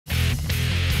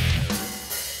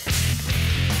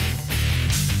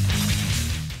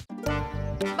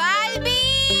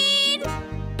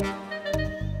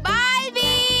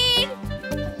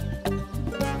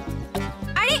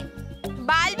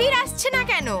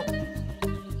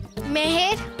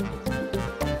মেহের,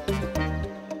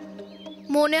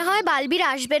 মনে হয় বালবীর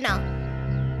আসবে না।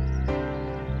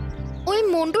 ওই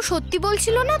মন্টু সত্যি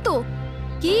বলছিল না তো?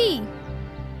 কি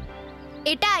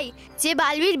এটাই যে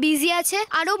বালবীর বিজি আছে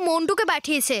আর ও মন্টুকে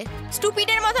পাঠিয়েছে?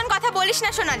 স্টুপিডের মতন কথা বলিস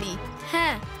না সোনালি।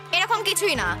 হ্যাঁ, এরকম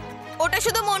কিছুই না, ওটা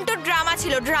শুধু মন্টুর ড্রামা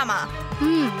ছিল, ড্রামা।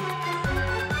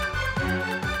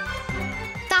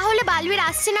 তাহলে বালবীর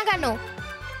আসছে না কেন?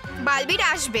 বালবীর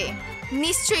আসবে,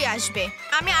 নিশ্চয়ই আসবে।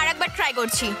 আমি আরেকবার ট্রাই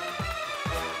করছি।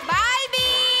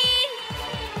 বালবীর,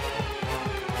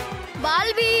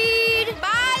 বালবীর,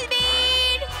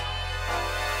 বালবীর।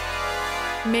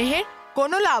 মেহের,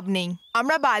 কোনো লাভ নেই।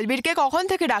 আমরা বালবীরকে কখন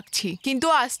থেকে ডাকছি, কিন্তু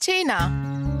আসছেই না।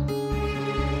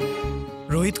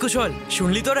 রোহিত কুশল,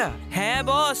 শুনলি তোরা? হ্যাঁ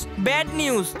বস, ব্যাড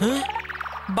নিউজ।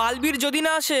 বালবীর যদি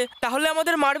না আসে তাহলে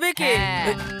আমাদের মারবে কে?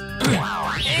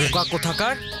 বোকা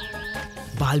কোথাকার।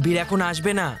 বালবীর এখন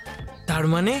আসবে না, তার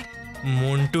মানে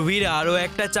মন্টুবীর আরো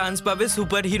একটা চান্স পাবে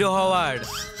সুপার হিরো হওয়ার।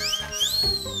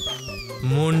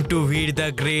 মন্টুবীর দ্য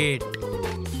গ্রেট।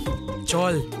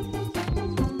 চল।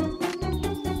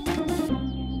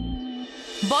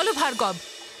 বলো ভার্গব,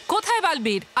 কোথায়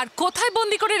বালবীর আর কোথায়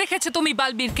বন্দি করে রেখেছে তুমি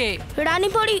বালবীরকে? রানী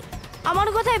পরি, আমার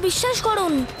কথায় বিশ্বাস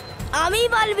করুন, আমি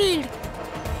বালবীর।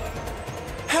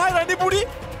 হ্যাঁ রানীপুরি,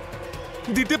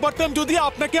 দিতে পারতাম যদি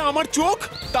আপনাকে আমার চোখ,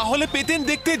 তাহলে পেতেন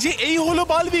দেখতে যে এই হলো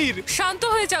বালবীর। শান্ত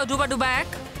হয়ে যাও ডুবা ডুবা এক।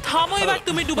 থামো এবার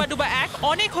তুমি ডুবা ডুবা এক,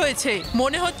 অনেক হয়েছে।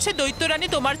 মনে হচ্ছে দৈত্য রানী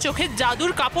তোমার চোখে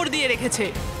জাদুর কাপড় দিয়ে রেখেছে,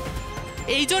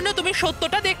 এই জন্য তুমি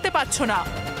সত্যটা দেখতে পাচ্ছ না,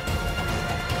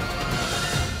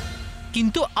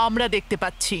 কিন্তু আমরা দেখতে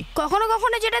পাচ্ছি। কখনো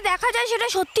কখনো যেটা দেখা যায় সেটা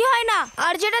সত্যি হয় না,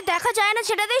 আর যেটা দেখা যায় না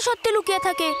সেটাতেই সত্যি লুকিয়ে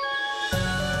থাকে।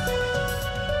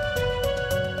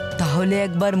 তাহলে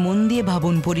একবার মন দিয়ে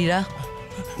ভাবুন পরীরা,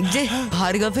 যে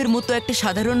ভার্গবের মতো একটা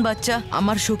সাধারণ বাচ্চা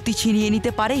আমার শক্তি ছিনিয়ে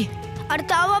নিতে পারে, আর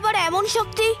তাও আবার এমন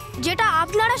শক্তি যেটা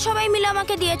আপনারা সবাই মিলে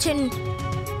আমাকে দিয়েছেন।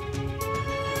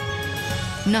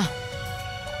 না,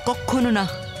 কখনো না।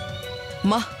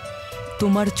 মা,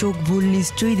 তোমার চোখ ভুল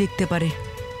নিশ্চয়ই দেখতে পারে।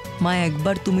 মা,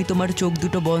 একবার তুমি তোমার চোখ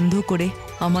দুটো বন্ধ করে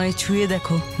আমায় ছুঁয়ে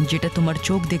দেখো। যেটা তোমার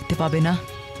চোখ দেখতে পাবে না,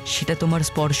 সেটা তোমার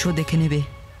স্পর্শ দেখে নেবে।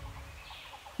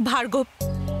 ভার্গব,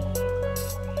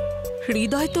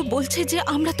 হৃদয় তো বলছে যে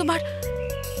আমরা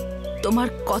তোমার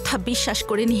কথা বিশ্বাস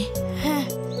করে নি। হ্যাঁ,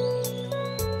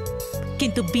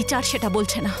 কিন্তু বিচার সেটা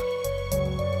বলছে না,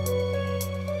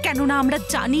 কেননা আমরা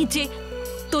জানি যে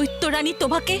দৈত্য রানী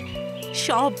তোমাকে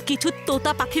সব কিছু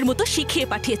তোতা পাখির মতো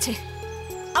শিখিয়ে পাঠিয়েছে।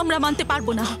 আমরা মানতে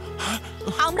পারবো না,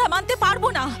 আমরা মানতে পারবো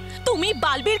না। তুমি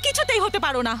বালবীর কিছুতেই হতে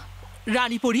পারো না।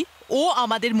 রানীপুরি, ও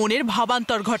আমাদের মনের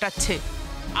ভাবান্তর ঘটাচ্ছে।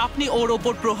 আপনি ওর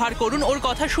ওপর প্রহার করুন, ওর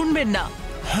কথা শুনবেন না।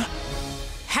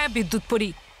 হ্যাঁ বিদ্যুৎপরি,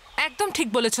 একদম ঠিক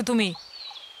বলেছো তুমি।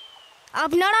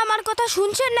 আপনারা আমার কথা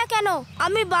শুনছেন না কেন?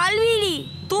 আমি বালবীরই।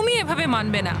 তুমি এভাবে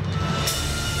মানবে না।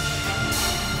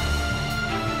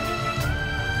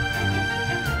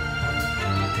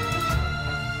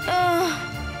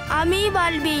 আমি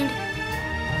বালবীর।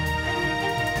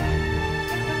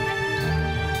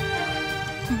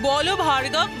 বলো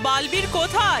ভার্গব, বালবীর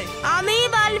কোথায়? আমি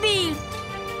বালবীর।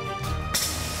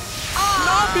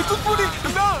 না বিদ্যুৎপুরি,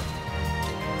 না।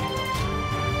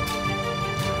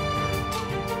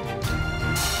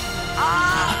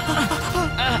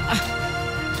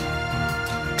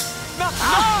 না,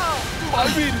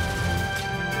 বালবীর।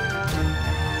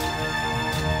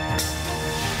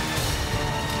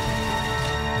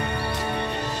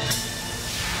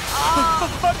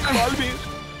 বালবীর।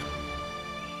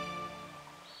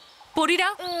 পরীরা,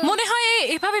 মনে হয়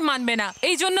এভাবে মানবে না,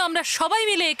 এই জন্য আমরা সবাই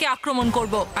মিলে একে আক্রমণ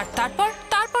করব, আর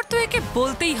তারপর তো একে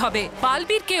বলতেই হবে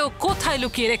বালবীরকে ও কোথায়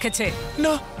লুকিয়ে রেখেছে।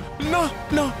 না না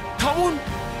না, থামুন।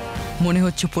 মনে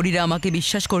হচ্ছে পরীরা আমাকে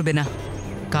বিশ্বাস করবে না,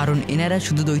 কারণ এনারা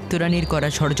শুধু দৈত্যরানীর করা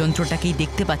ষড়যন্ত্রটাকেই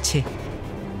দেখতে পাচ্ছে।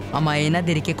 আমায়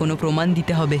এনাদেরকে কোনো প্রমাণ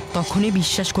দিতে হবে, তখনই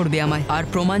বিশ্বাস করবে আমায়। আর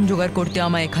প্রমাণ জোগাড় করতে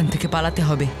আমায় এখান থেকে পালাতে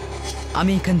হবে।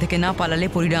 আমি এখান থেকে না পালালে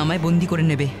পরীরা আমায় বন্দি করে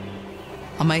নেবে।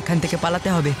 আমায় এখান থেকে পালাতে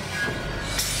হবে।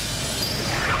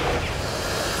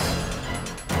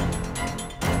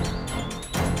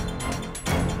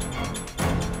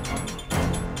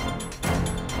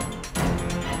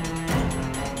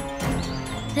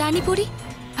 রানীপুরি,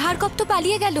 ভার্গব তো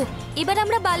পালিয়ে গেল, এবার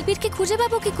আমরা বালবীরকে খুঁজে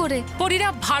পাবো কি করে? পরীরা,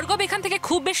 ভার্গব এখান থেকে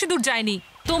খুব বেশি দূর যায়নি।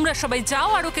 তোমরা সবাই যাও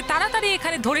আর ওকে তাড়াতাড়ি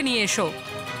এখানে ধরে নিয়ে এসো।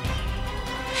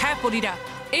 হ্যাঁ পরীরা,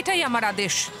 এটাই আমার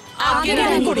আদেশ।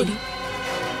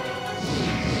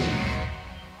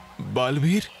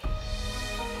 বালবীর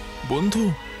বন্ধু,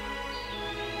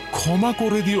 ক্ষমা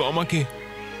করে দিও আমাকে।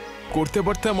 করতে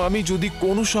পারতাম আমি যদি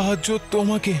কোনো সাহায্য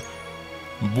তোমাকে,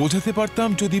 বোঝাতে পারতাম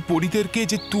যদি পরিদেরকে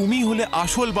যে তুমি হলে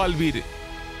আসল বালবীর।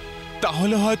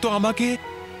 তাহলে হয়তো আমাকে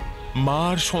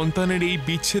মার সন্তানের এই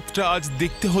বিচ্ছেদটা আজ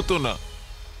দেখতে হতো না।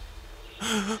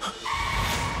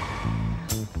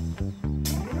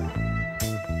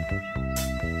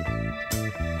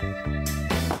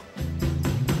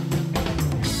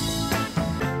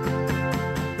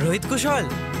 রোহিত কুশল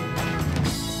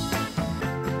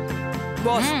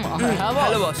বস।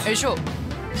 হ্যালো বস, এসো।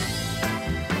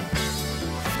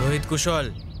 রোহিত কুশল,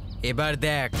 এবার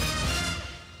দেখ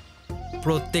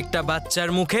প্রত্যেকটা বাচ্চার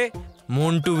মুখে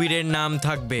মন্টু বীরের নাম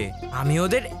থাকবে। আমি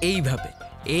ওদের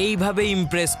এইভাবে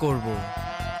ইমপ্রেস করব।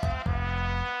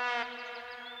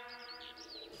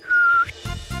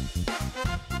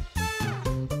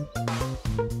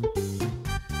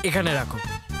 এখানে রাখো।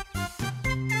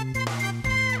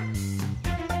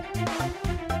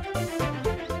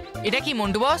 এটা কি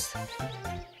মন্টু বস?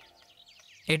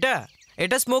 এটা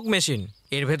স্মোক মেশিন,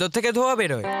 এর ভেতর থেকে ধোঁয়া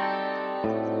বেরোয়।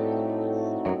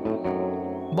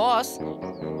 বস,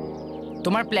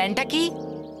 তোমার প্ল্যানটা কি?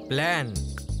 প্ল্যান?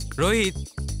 রোহিত,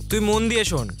 তুই মন দিয়ে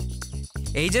শোন।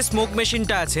 এই যে স্মোক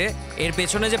মেশিনটা আছে, এর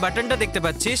পেছনে যে বাটনটা দেখতে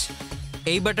পাচ্ছিস,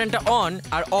 এই বাটনটা অন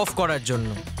আর অফ করার জন্য।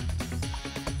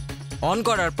 অন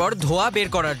করার পর ধোঁয়া বের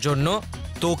করার জন্য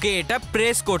তোকে এটা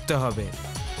প্রেস করতে হবে।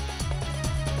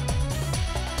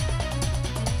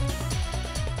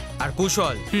 আর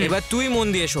কুশল, এবার তুই মন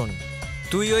দিয়ে শোন।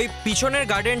 তুই ওই পিছনের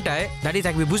গার্ডেনটায় দাঁড়িয়ে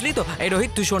থাকবি, বুঝলি তো? এই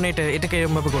রোহিত, তুই শোন, এটাকে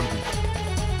এরকম ভাবে করবি।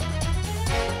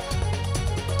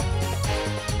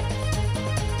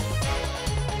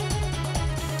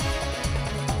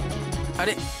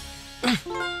 আরে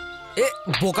এ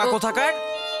বোকা কোথাকার,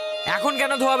 এখন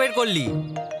কেন ধোয়া বের করলি?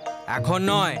 এখন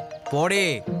নয়, পরে।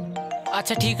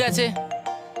 আচ্ছা ঠিক আছে।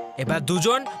 এবার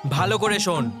দুজন ভালো করে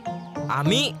শোন।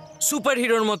 আমি সুপার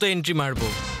হিরোর মতো এন্ট্রি মারবো।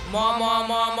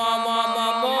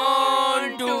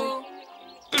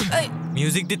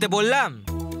 মিউজিক দিতে বললাম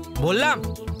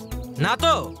না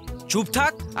তো? চুপ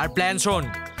থাক আর প্ল্যান শোন।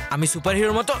 আমি সুপার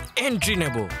হিরোর মতো এন্ট্রি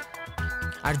নেব,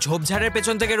 আর ঝোপঝাড়ের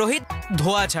পেছন থেকে রোহিত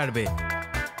ধোঁয়া ছাড়বে,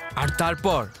 আর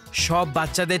তারপর সব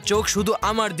বাচ্চাদের চোখ শুধু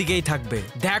আমার দিকেই থাকবে।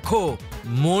 দেখো,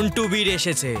 মন্টু বীর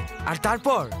এসেছে। আর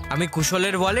তারপর আমি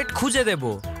কুশলের ওয়ালেট খুঁজে দেব,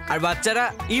 আর বাচ্চারা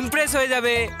ইমপ্রেস হয়ে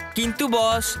যাবে। কিন্তু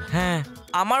বস, হ্যাঁ,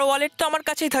 আমার ওয়ালেট তো আমার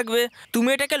কাছেই থাকবে, তুমি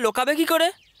এটাকে লোকাবে কি করে?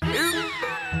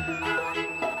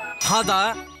 হাদা,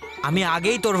 আমি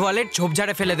আগেই তোর ওয়ালেট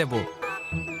ঝোপঝাড়ে ফেলে দেব,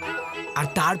 আর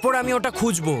তারপর আমি ওটা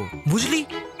খুঁজবো, বুঝলি?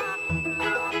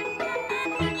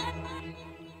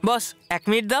 বস, 1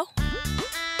 মিনিট দাও।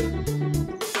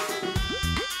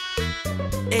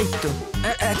 এই তো,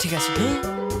 ঠিক আছে।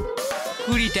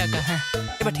 20 টাকা। হ্যাঁ,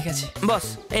 এবার ঠিক আছে। বস,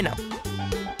 এই নাও।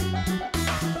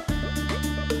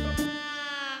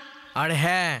 আর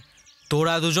হ্যাঁ,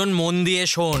 তোরা দুজন মন দিয়ে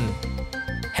শোন।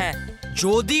 হ্যাঁ,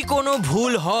 যদি কোনো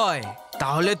ভুল হয়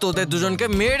তাহলে তোদের দুজনকে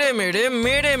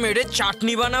মেরে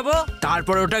চাটনি বানাবো,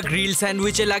 তারপর ওটা গ্রিল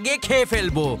স্যান্ডউইচে লাগিয়ে খেয়ে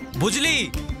ফেলবো, বুঝলি?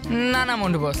 না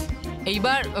মন্টু বস,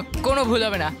 এইবার কোনো ভুল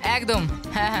হবে না, একদম।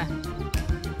 হ্যাঁ হ্যাঁ।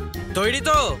 তৈরি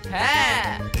তো? হ্যাঁ।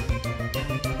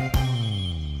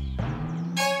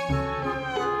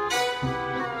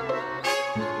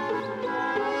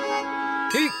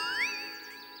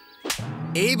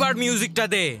 এইবার মিউজিকটা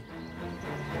দে।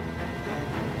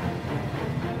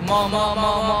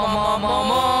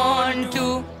 মন্টু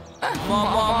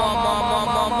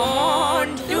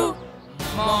মন্টু।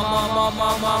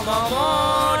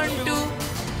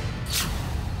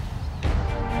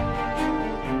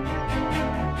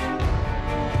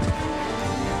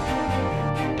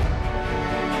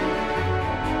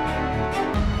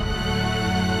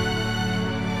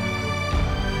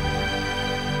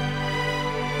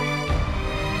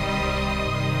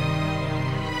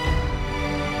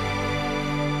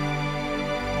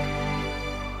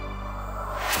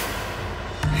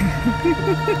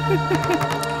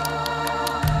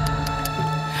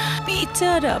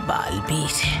 বেচারা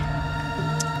বালবীর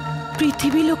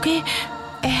পৃথিবী লোকে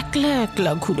একলা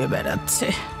একলা ঘুরে বেড়াচ্ছে।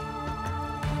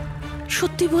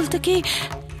 সত্যি বলতে কি,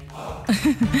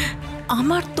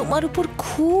 আমার তোমার উপর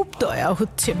খুব দয়া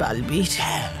হচ্ছে বালবীর।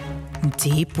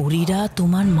 যে পরীরা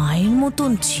তোমার মায়ের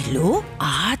মতন ছিল,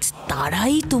 আজ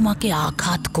তারাই তোমাকে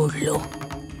আঘাত করলো।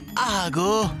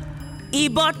 আগো,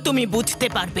 এবার তুমি বুঝতে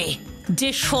পারবে যে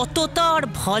সততা আর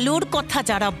ভালোর কথা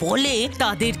যারা বলে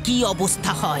তাদের কি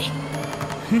অবস্থা হয়।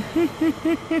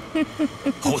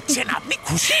 হচ্ছেন আপনি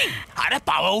খুশি? আরে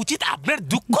পাওয়া উচিত আপনার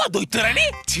দুঃখ। দৈত্য রানী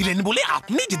ছিলেন বলে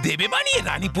আপনি যে দেবে বানিয়ে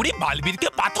রানীপুরী বালবীরকে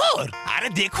পাথর। আরে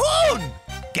দেখুন,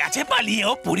 গেছে পালিয়ে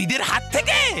ও পরীদের হাত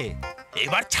থেকে।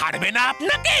 এবার ছাড়বে না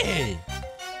আপনাকে।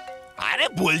 আরে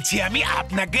বলছি আমি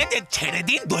আপনাকে যে ছেড়ে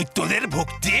দিন দৈত্যদের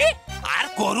ভক্তি, আর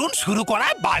করুন শুরু করা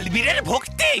বালবীরের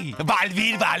ভক্তি।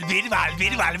 বালবীর বালবীর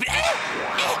বালবীর বালবীর।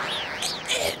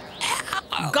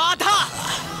 গাধা!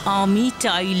 আমি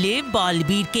চাইলে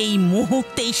বালবীরকে এই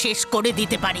মুহূর্তেই শেষ করে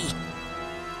দিতে পারি,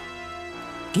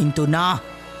 কিন্তু না,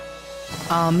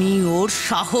 আমি ওর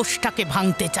সাহসটাকে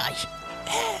ভাঙতে চাই,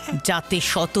 যাতে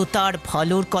সততার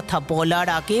ভালোর কথা বলার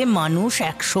আগে মানুষ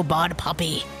 100 বার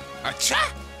ভাবে। আচ্ছা,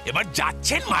 এবার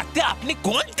যাচ্ছেন মারতে আপনি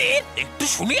কোন তীর? একটু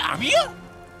শুনি আমিও।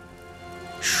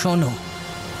 শোনো,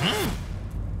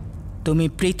 তুমি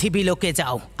পৃথিবী লোকে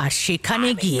যাও, আর সেখানে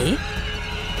গিয়ে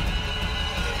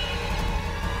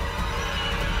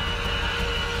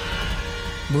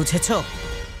বুঝেছো?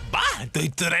 বাহ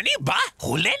দৈত্য রানী, বাহ!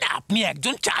 হলেন আপনি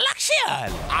একজন চালাক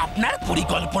শেয়াল। আপনার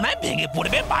পরিকল্পনায় ভেঙে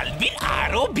পড়বে বালবীর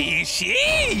আরো বেশি।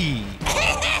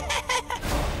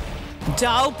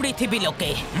 যাও পৃথিবী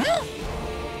লোকে।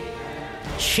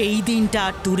 সেই দিনটা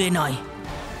আর দূরে নয়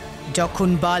যখন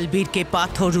বালবীরকে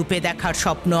পাথর রূপে দেখার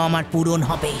স্বপ্ন আমার পূরণ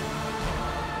হবে।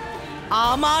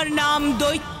 আমার নাম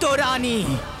দৈত্য রানী,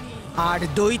 আর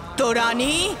দৈত্য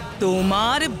রানী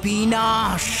তোমার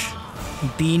বিনাশ।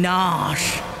 বিনাশ।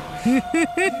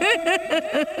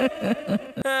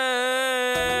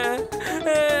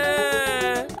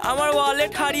 আমার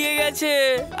ওয়ালেট হারিয়ে গেছে।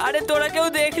 আরে তোরা কেউ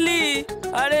দেখলি?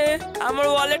 আরে আমার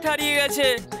ওয়ালেট হারিয়ে গেছে।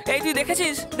 এই তুই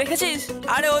দেখেছিস? দেখেছিস?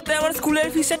 আরে ওতে আমার স্কুলের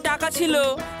ফিসের টাকা ছিল।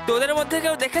 তোদের মধ্যে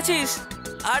কেউ দেখেছিস?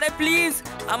 আরে প্লিজ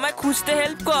আমায় খুঁজতে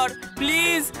হেল্প কর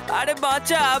প্লিজ। আরে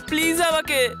বাঁচা প্লিজ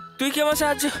আমাকে। তুই কি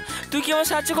আমার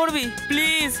সাহায্য করবি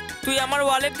প্লিজ? তুই আমার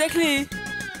ওয়ালেট দেখলি?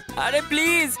 আরে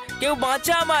প্লিজ কেউ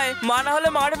বাঁচা আমায়, মা না হলে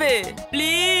মারবে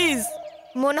প্লিজ।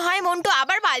 মনে হয় মন্টু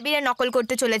আবার বালবীরের নকল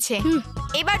করতে চলেছে।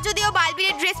 এবার যদি ও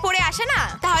বালবীরের ড্রেস পরে আসে না,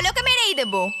 তাহলে ওকে মেরেই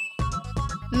দেবো।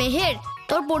 মেহের,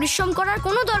 তোর পরিশ্রম করার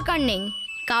কোনো দরকার নেই,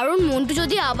 কারণ মন্টু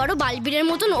যদি আবারও বালবীরের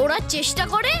মতন ওড়ার চেষ্টা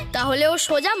করে, তাহলে ও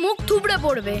সোজা মুখ থুবড়ে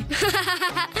পড়বে।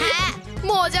 হ্যাঁ,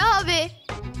 মজা হবে।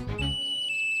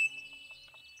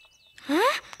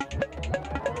 হ্যাঁ,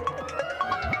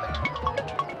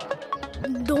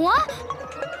 ধোঁয়া?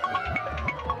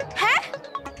 হ্যাঁ,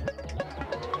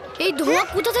 এই ধোঁয়া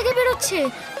কোথা থেকে বেরোচ্ছে?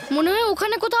 মনে হয়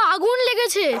ওখানে কোথাও আগুন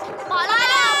লেগেছে।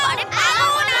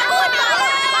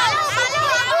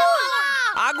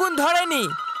 আগুন ধরেনি,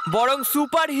 বরং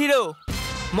সুপার হিরো,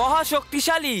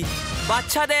 মহাশক্তিশালী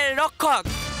বাচ্চাদের রক্ষক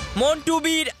মন্টু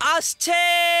বীর আসছে।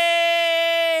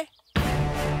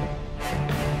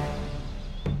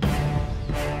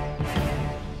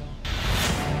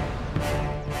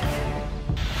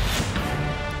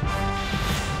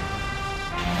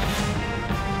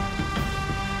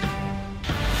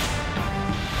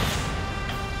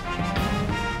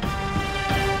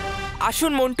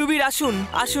 আসুন মন্টুবীর, আসুন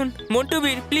আসুন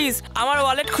মন্টুবীর, প্লিজ আমার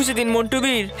ওয়ালেট খুঁজে দিন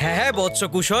মন্টুবীর। হ্যাঁ হ্যাঁ বৎস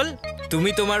কুশল, তুমি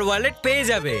তোমার ওয়ালেট পেয়ে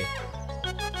যাবে।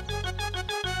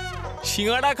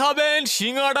 সিঙ্গাড়া খাবেন?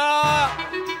 সিঙ্গাড়া,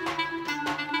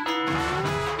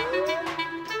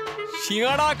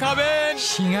 সিঙ্গাড়া খাবেন?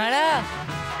 সিঙ্গারা?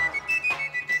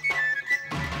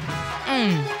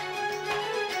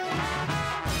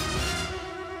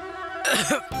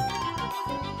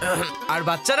 আর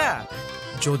বাচ্চারা,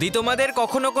 যদি তোমাদের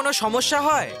কখনো কোনো সমস্যা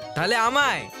হয় তাহলে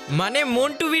আমায় মানে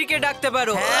মন্টুবীরকে ডাকতে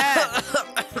পারো।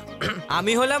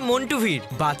 আমি হলাম মন্টুবীর,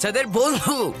 বাচ্চাদের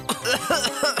বন্ধু।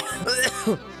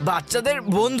 বাচ্চাদের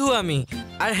বন্ধু আমি,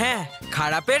 আর হ্যাঁ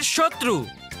খারাপের শত্রু।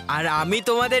 আর আমি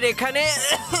তোমাদের এখানে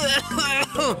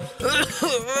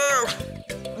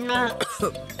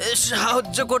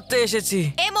সাহায্য করতে এসেছি।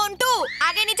 এ মন্টু,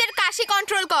 আগে নিজের কাশি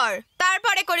কন্ট্রোল কর,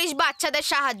 তারপরে করিস বাচ্চাদের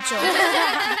সাহায্য।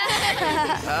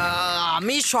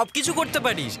 আমি সবকিছু করতে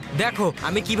পারি। দেখো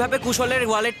আমি কিভাবে কুশলের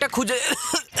ওয়ালেটটা খুঁজে।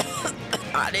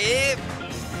 আরে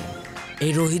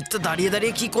এই রোহিত তো দাঁড়িয়ে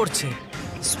দাঁড়িয়ে কি করছে?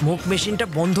 স্মোক মেশিনটা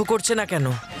বন্ধ করছে না কেন?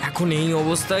 এখন এই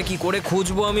অবস্থায় কি করে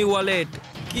খুঁজবো আমি ওয়ালেট?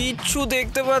 কিচ্ছু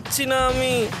দেখতে পাচ্ছি না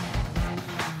আমি।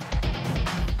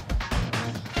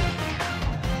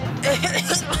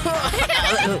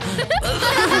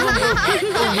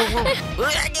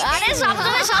 আরে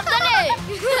সাবধানে সাবধানে।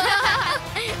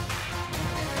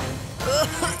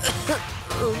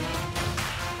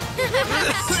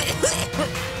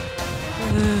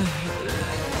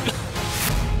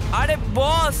 আরে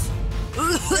বস,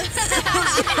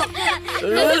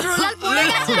 রোলার পড়ে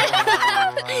গেছে।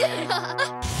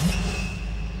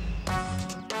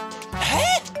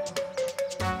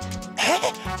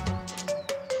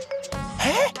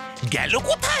 গেল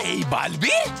কোথায় এই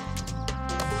বালবীর?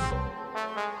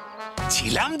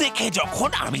 ছিলাম দেখে যখন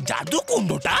আমি জাদু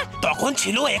কুণ্ডটা, তখন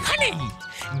ছিল এখানেই।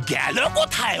 গেল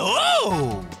কোথায় ও?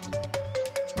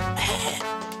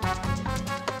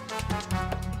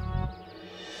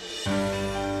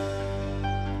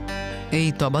 এই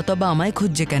তবা তবা আমায়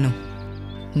খুঁজছে কেন?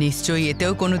 নিশ্চয়ই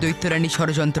এতেও কোনো দৈত্যরানীর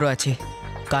ষড়যন্ত্র আছে,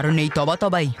 কারণ এই তবা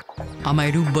তবাই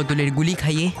আমায় রূপ বদলের গুলি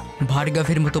খাইয়ে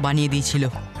ভার্গবের মতো বানিয়ে দিয়েছিল।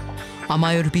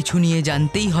 আমায় ওর পিছু নিয়ে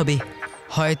জানতেই হবে,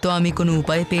 হয়তো আমি কোনো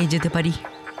উপায় পেয়ে যেতে পারি।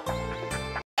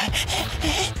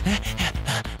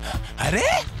 আরে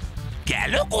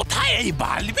গেল কোথায় এই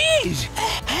বালবীর?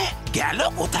 গেল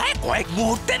কোথায় কয়েক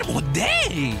মুহূর্তের মধ্যে?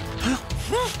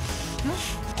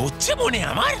 হচ্ছে মনে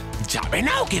আমার যাবে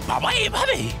না ওকে বাবা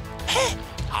এভাবে,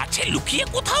 আছে লুকিয়ে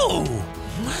কোথাও।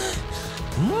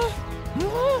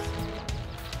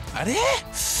 আরে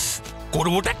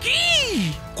করবোটা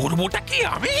কি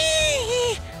আমি?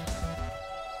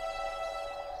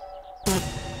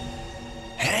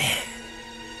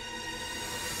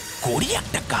 করি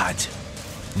একটা কাজ,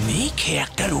 নেই খেয়ে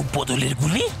একটা রূপ বদলের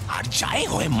গুলি, আর যাই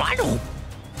হয় মানব।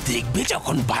 দেখবে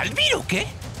যখন বালবীর ওকে,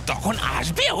 তখন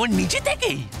আসবে ওর নিচে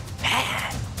থেকেই।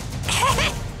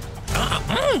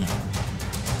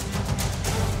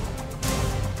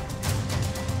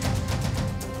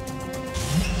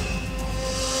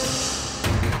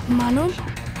 মানব,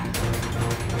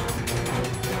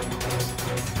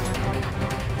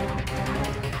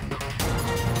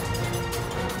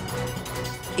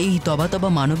 এই তবা তবা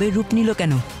মানবের রূপ নিল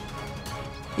কেন?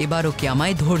 এবার ওকে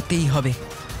আমায় ধরতেই হবে,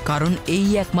 কারণ এই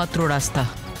একমাত্র রাস্তা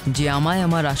যে আমায়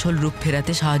আমার আসল রূপ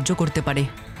ফেরাতে সাহায্য করতে পারে।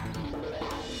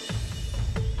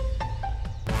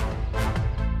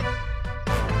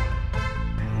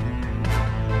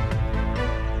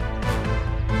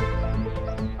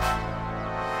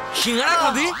 সিঙ্গারা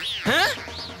খাবি? হ্যাঁ,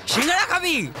 সিঙ্গারা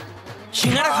খাবি?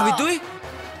 সিঙ্গারা খাবি তুই?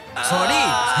 সরি,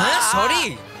 হ্যাঁ সরি।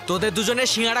 তোদের দুজনের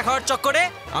সিঙ্গারা খাওয়ার চক্করে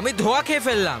আমি ধোয়া খেয়ে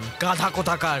ফেললাম, গাধা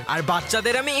কোথাকার। আর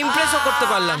বাচ্চাদের আমি ইমপ্রেসও করতে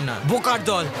পারলাম না, বোকার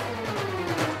দল।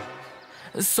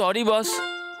 সরি বস,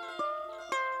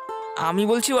 আমি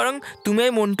বলছি বরং তুমি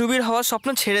এই মন্টুবীর হওয়ার স্বপ্ন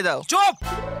ছেড়ে দাও। চুপ!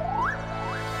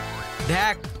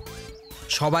 দেখ,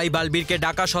 সবাই বালবীরকে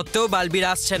ডাকা সত্ত্বেও বালবীর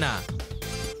আসছে না,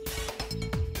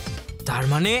 তার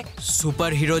মানে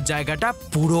সুপার হিরোর জায়গাটা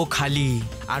পুরো খালি,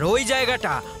 আর ওই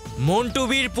জায়গাটা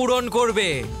মন্টুবীর পূরণ করবে,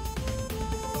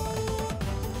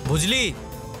 বুঝলি?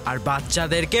 আর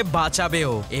বাচ্চাদেরকে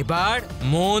বাঁচাবেও। এবার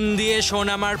মন দিয়ে শোন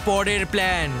আমার পরের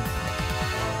প্ল্যান।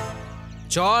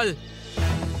 চল।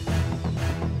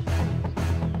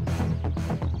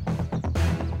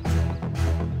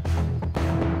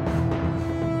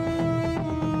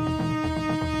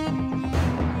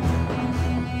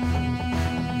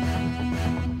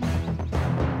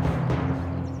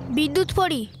 বিদ্যুৎ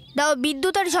পড়ি দাও,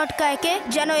 বিদ্যুতের ঝটকা একে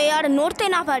যেন এ আর নড়তে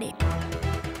না পারে।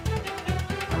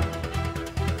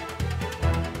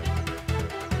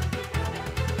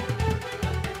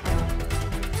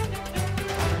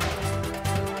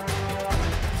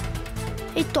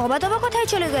 এই তবা তবা কোথায়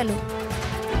চলে গেল?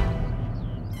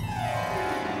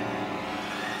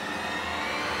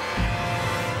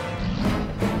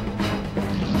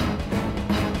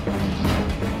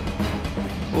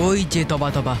 ওই যে তবা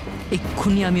তবা,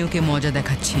 এক্ষুনি আমি ওকে মজা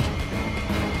দেখাচ্ছি।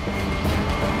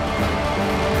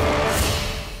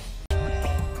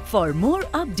 For more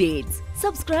updates,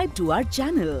 subscribe to our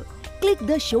channel, click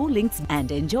the show links and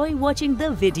enjoy watching the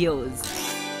videos.